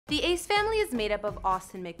The Ace family is made up of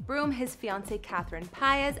Austin McBroom, his fiancée Catherine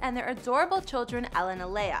Paiz, and their adorable children Ellen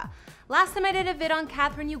and Leia. Last time I did a vid on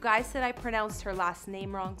Catherine, you guys said I pronounced her last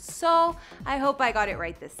name wrong, so I hope I got it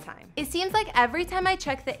right this time. It seems like every time I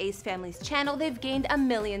check the Ace family's channel, they've gained 1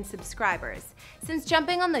 million subscribers. Since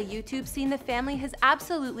jumping on the YouTube scene, the family has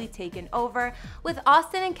absolutely taken over, with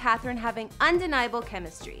Austin and Catherine having undeniable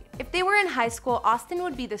chemistry. If they were in high school, Austin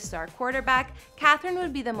would be the star quarterback, Catherine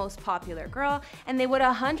would be the most popular girl, and they would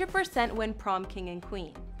 100% win prom king and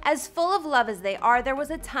queen. As full of love as they are, there was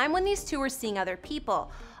a time when these two were seeing other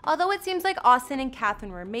people. Although it seems like Austin and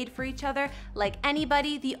Catherine were made for each other, like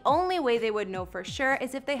anybody, the only way they would know for sure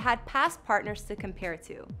is if they had past partners to compare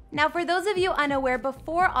to. Now, for those of you unaware,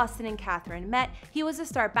 before Austin and Catherine met, he was a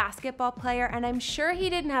star basketball player, and I'm sure he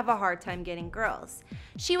didn't have a hard time getting girls.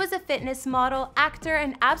 She was a fitness model, actor,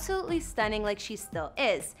 and absolutely stunning like she still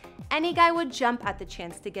is. Any guy would jump at the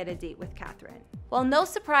chance to get a date with Catherine. Well, no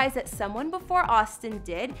surprise that someone before Austin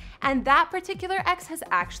did, and that particular ex has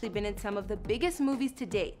actually been in some of the biggest movies to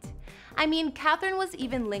date. I mean, Catherine was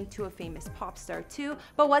even linked to a famous pop star too,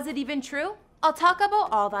 but was it even true? I'll talk about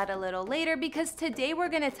all that a little later because today we're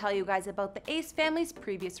gonna tell you guys about the Ace family's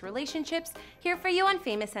previous relationships here for you on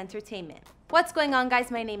Famous Entertainment. What's going on,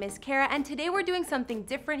 guys? My name is Kara, and today we're doing something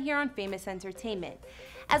different here on Famous Entertainment.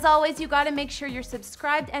 As always, you gotta make sure you're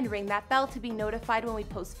subscribed and ring that bell to be notified when we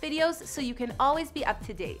post videos so you can always be up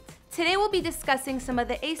to date. Today we'll be discussing some of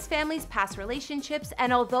the Ace family's past relationships,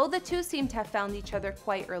 and although the two seem to have found each other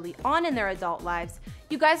quite early on in their adult lives,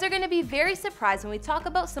 you guys are gonna be very surprised when we talk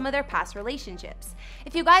about some of their past relationships.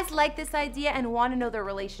 If you guys like this idea and wanna know the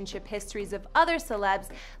relationship histories of other celebs,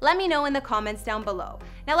 let me know in the comments down below.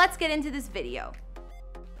 Now let's get into this video.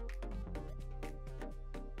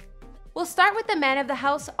 We'll start with the man of the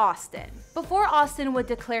house, Austin. Before Austin would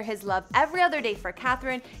declare his love every other day for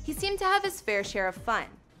Catherine, he seemed to have his fair share of fun.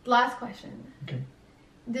 Last question. Okay.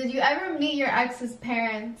 Did you ever meet your ex's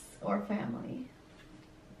parents or family?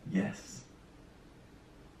 Yes.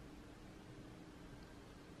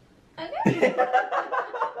 Okay.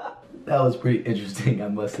 That was pretty interesting, I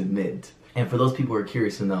must admit. And for those people who are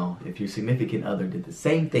curious to know, if your significant other did the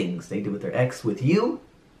same things they did with their ex with you,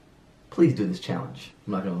 please do this challenge.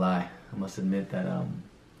 I'm not gonna lie, I must admit that,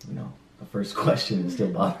 the first question is still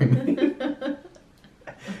bothering me. But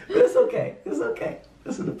it's okay, it's okay.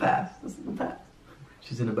 This is the past, this is the past.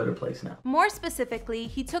 She's in a better place now. More specifically,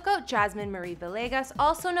 he took out Jasmine Marie Villegas,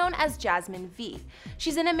 also known as Jasmine V.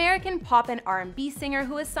 She's an American pop and R&B singer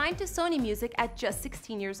who was signed to Sony Music at just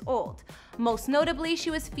 16 years old. Most notably, she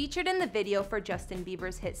was featured in the video for Justin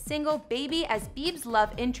Bieber's hit single Baby as Bieb's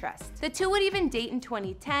love interest. The two would even date in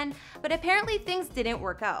 2010, but apparently things didn't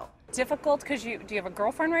work out. Difficult because do you have a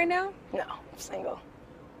girlfriend right now? No, I'm single.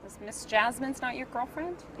 Is Miss Jasmine's not your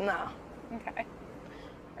girlfriend? No. Okay.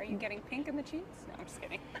 Are you getting pink in the cheeks? No, I'm just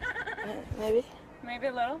kidding. Maybe. Maybe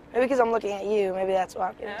a little? Maybe because I'm looking at you. Maybe that's why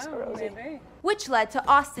I'm getting so Oh, rosy. maybe. Which led to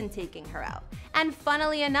Austin taking her out. And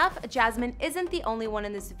funnily enough, Jasmine isn't the only one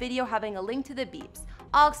in this video having a link to the Biebs.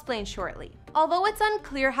 I'll explain shortly. Although it's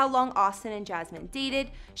unclear how long Austin and Jasmine dated,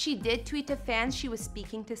 she did tweet to fans she was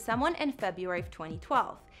speaking to someone in February of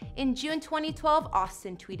 2012. In June 2012,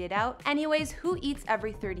 Austin tweeted out, "Anyways, who eats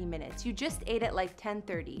every 30 minutes? You just ate at like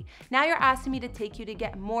 10:30. Now you're asking me to take you to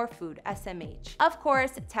get more food, SMH. Of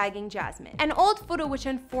course, tagging Jasmine. An old photo, which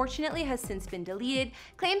unfortunately has since been deleted,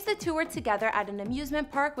 claims the two were together at an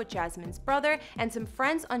amusement park with Jasmine's brother and some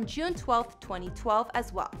friends on June 12, 2012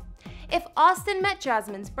 as well. If Austin met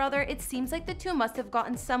Jasmine's brother, it seems like the two must have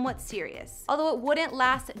gotten somewhat serious. Although it wouldn't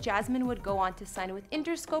last, Jasmine would go on to sign with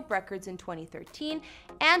Interscope Records in 2013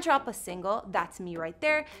 and drop a single, That's Me Right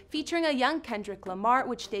There, featuring a young Kendrick Lamar,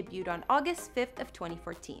 which debuted on August 5th of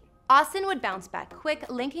 2014. Austin would bounce back quick,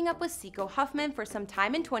 linking up with Seiko Huffman for some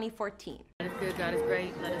time in 2014. God is good, God is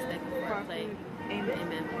great. Let us thank Him for our play. Amen.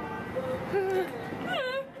 Amen.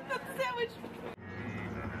 That's a sandwich.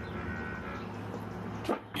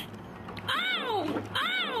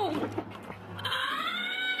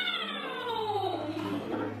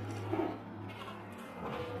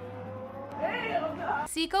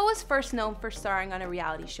 Seiko was first known for starring on a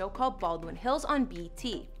reality show called Baldwin Hills on BET.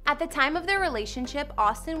 At the time of their relationship,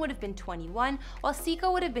 Austin would have been 21, while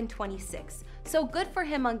Seiko would have been 26. So good for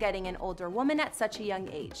him on getting an older woman at such a young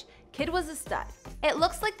age. Kid was a stud. It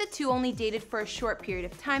looks like the two only dated for a short period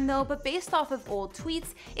of time though, but based off of old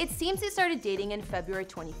tweets, it seems they started dating in February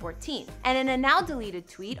 2014. And in a now deleted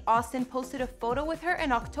tweet, Austin posted a photo with her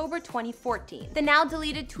in October 2014. The now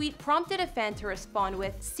deleted tweet prompted a fan to respond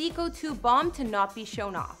with, "Seiko too bomb to not be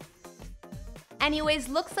shown off." Anyways,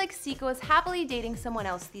 looks like Siko is happily dating someone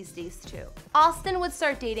else these days too. Austin would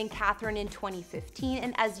start dating Catherine in 2015,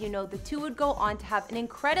 and as you know, the two would go on to have an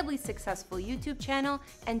incredibly successful YouTube channel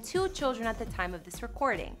and 2 children at the time of this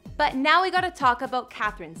recording. But now we gotta talk about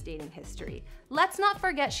Catherine's dating history. Let's not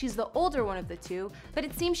forget she's the older one of the two, but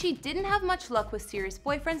it seems she didn't have much luck with serious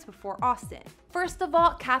boyfriends before Austin. First of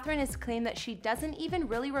all, Catherine has claimed that she doesn't even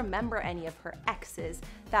really remember any of her exes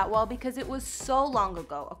that well because it was so long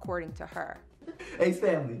ago, according to her. Hey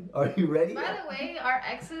family, are you ready? By the way, our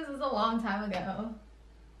exes is a long time ago.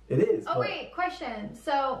 It is. Oh wait, question.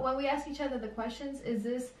 So when we ask each other the questions, is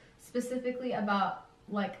this specifically about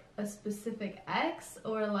like a specific ex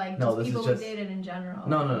or like No, just this people is just... we dated in general?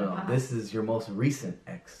 No. This is your most recent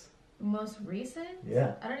ex. Most recent?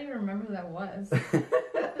 Yeah. I don't even remember who that was.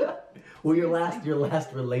 Well, your last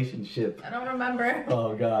relationship. I don't remember.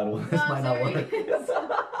 Oh God, well this might not work.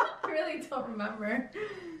 I really don't remember.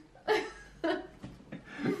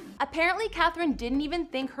 Apparently, Catherine didn't even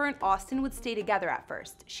think her and Austin would stay together at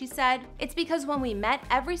first. She said, "It's because when we met,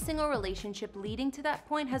 every single relationship leading to that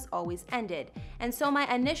point has always ended. And so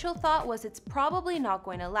my initial thought was it's probably not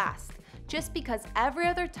going to last, just because every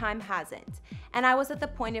other time hasn't. And I was at the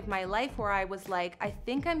point of my life where I was like, I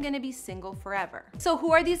think I'm gonna be single forever." So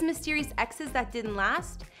who are these mysterious exes that didn't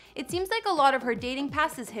last? It seems like a lot of her dating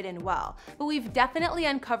past is hidden well, but we've definitely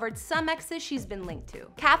uncovered some exes she's been linked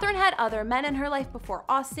to. Catherine had other men in her life before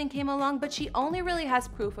Austin came along, but she only really has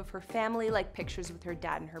proof of her family, like pictures with her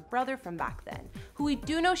dad and her brother from back then, who we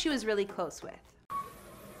do know she was really close with.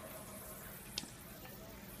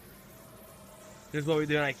 Here's what we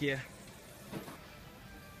do in IKEA.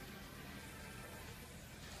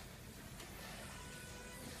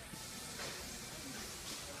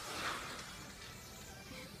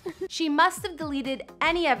 She must have deleted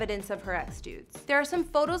any evidence of her ex-dudes. There are some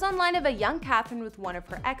photos online of a young Catherine with one of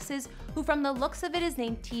her exes, who from the looks of it is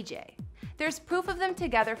named TJ. There's proof of them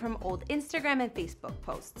together from old Instagram and Facebook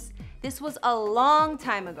posts. This was a long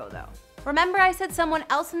time ago though. Remember I said someone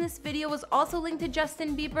else in this video was also linked to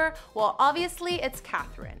Justin Bieber? Well, obviously it's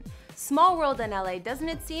Catherine. Small world in LA, doesn't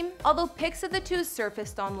it seem? Although pics of the two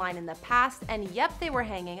surfaced online in the past, and yep, they were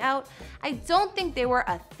hanging out, I don't think they were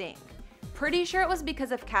a thing. Pretty sure it was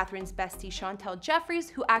because of Catherine's bestie Chantel Jeffries,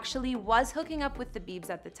 who actually was hooking up with the Biebs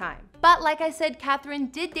at the time. But like I said, Catherine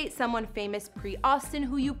did date someone famous pre-Austin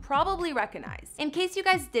who you probably recognize. In case you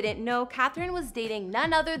guys didn't know, Catherine was dating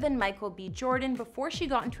none other than Michael B. Jordan before she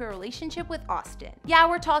got into a relationship with Austin. Yeah,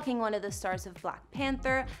 we're talking one of the stars of Black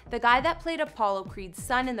Panther, the guy that played Apollo Creed's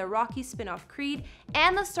son in the Rocky spin-off Creed,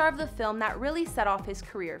 and the star of the film that really set off his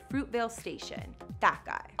career, Fruitvale Station. That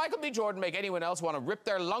guy. Michael B. Jordan make anyone else want to rip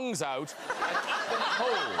their lungs out and eat them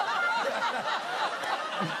whole.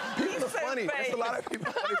 He's funny. There's a lot of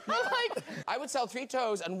people. I would sell 3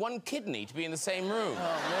 toes and 1 kidney to be in the same room.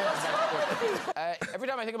 Oh, man. Every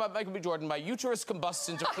time I think about Michael B. Jordan, my uterus combusts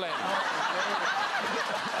into flame.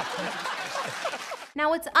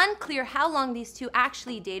 Now, it's unclear how long these two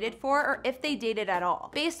actually dated for or if they dated at all.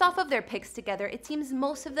 Based off of their pics together, it seems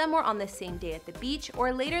most of them were on the same day at the beach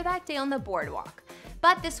or later that day on the boardwalk.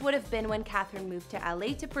 But this would have been when Catherine moved to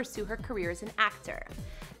LA to pursue her career as an actor.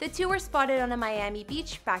 The two were spotted on a Miami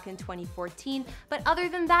beach back in 2014, but other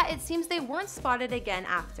than that, it seems they weren't spotted again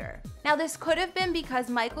after. Now, this could have been because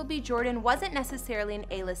Michael B. Jordan wasn't necessarily an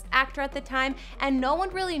A-list actor at the time, and no one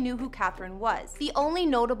really knew who Catherine was. The only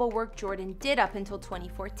notable work Jordan did up until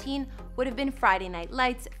 2014 would have been Friday Night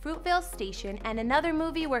Lights, Fruitvale Station, and another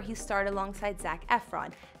movie where he starred alongside Zac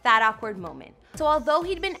Efron, That Awkward Moment. So although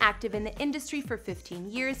he'd been active in the industry for 15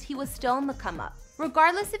 years, he was still on the come up.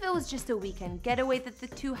 Regardless if it was just a weekend getaway that the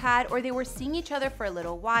two had or they were seeing each other for a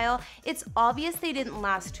little while, it's obvious they didn't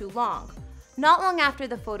last too long. Not long after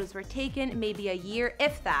the photos were taken, maybe a year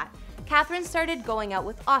if that, Catherine started going out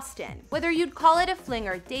with Austin. Whether you'd call it a fling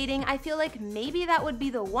or dating, I feel like maybe that would be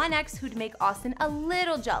the one ex who'd make Austin a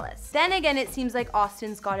little jealous. Then again, it seems like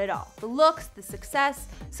Austin's got it all. The looks, the success,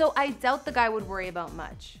 so I doubt the guy would worry about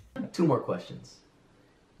much. 2 more questions.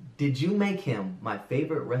 Did you make him my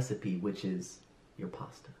favorite recipe, which is your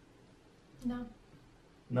pasta? No.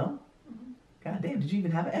 No? God damn, did you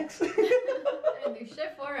even have an ex? I didn't do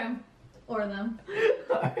shit for him. Or them.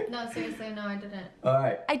 Right. No, seriously, no, I didn't.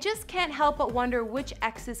 Alright. I just can't help but wonder which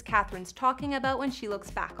exes Catherine's talking about when she looks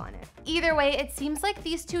back on it. Either way, it seems like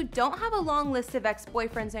these two don't have a long list of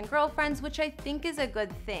ex-boyfriends and girlfriends, which I think is a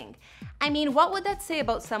good thing. I mean, what would that say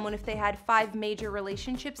about someone if they had 5 major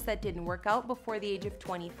relationships that didn't work out before the age of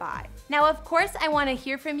 25? Now, of course, I want to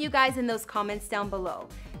hear from you guys in those comments down below.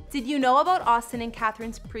 Did you know about Austin and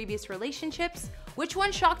Catherine's previous relationships? Which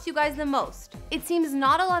one shocked you guys the most? It seems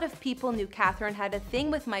not a lot of people knew Catherine had a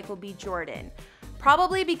thing with Michael B. Jordan.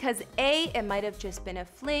 Probably because A, it might have just been a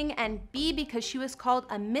fling, and B, because she was called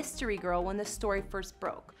a mystery girl when the story first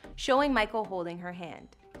broke, showing Michael holding her hand.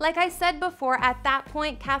 Like I said before, at that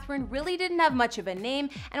point, Catherine really didn't have much of a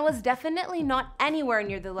name and was definitely not anywhere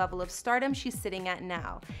near the level of stardom she's sitting at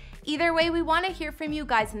now. Either way, we want to hear from you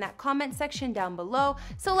guys in that comment section down below,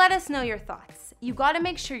 so let us know your thoughts. You gotta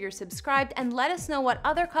make sure you're subscribed and let us know what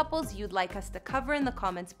other couples you'd like us to cover in the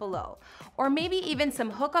comments below. Or maybe even some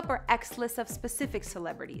hookup or ex lists of specific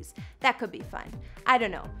celebrities. That could be fun. I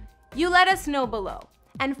don't know. You let us know below.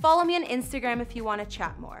 And follow me on Instagram if you want to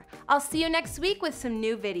chat more. I'll see you next week with some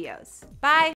new videos. Bye!